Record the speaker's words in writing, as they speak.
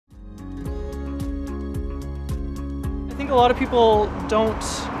a lot of people don't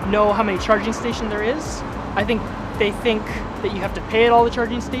know how many charging stations there is. I think they think that you have to pay at all the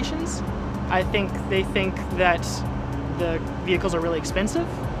charging stations. I think they think that the vehicles are really expensive.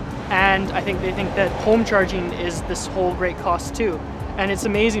 And I think they think that home charging is this whole great cost too. And it's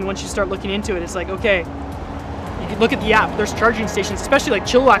amazing once you start looking into it. It's like, okay, you can look at the app, there's charging stations, especially like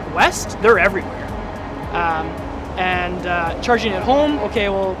Chilliwack West, they're everywhere. Charging at home, okay,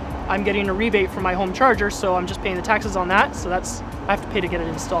 well, I'm getting a rebate for my home charger, so I'm just paying the taxes on that. So I have to pay to get it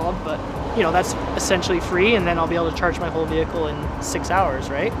installed, but you know, that's essentially free, and then I'll be able to charge my whole vehicle in 6 hours,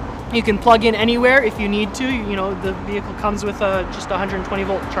 right? You can plug in anywhere if you need to. You know, the vehicle comes with just a 120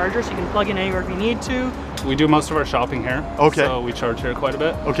 volt charger, so you can plug in anywhere if you need to. We do most of our shopping here. Okay. So we charge here quite a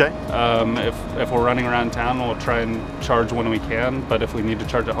bit. Okay. If we're running around town, we'll try and charge when we can, but if we need to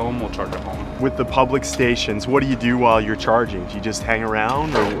charge at home, we'll charge at home. With the public stations, what do you do while you're charging? Do you just hang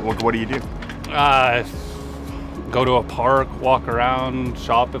around, or what do you do? Go to a park, walk around,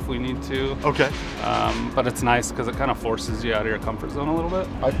 shop if we need to. Okay. But it's nice because it kind of forces you out of your comfort zone a little bit.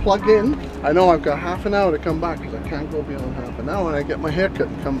 I plug in, I know I've got half an hour to come back because I can't go beyond half an hour, and I get my haircut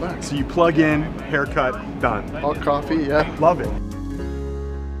and come back. So you plug in, haircut, done. Hot coffee, yeah. Love it.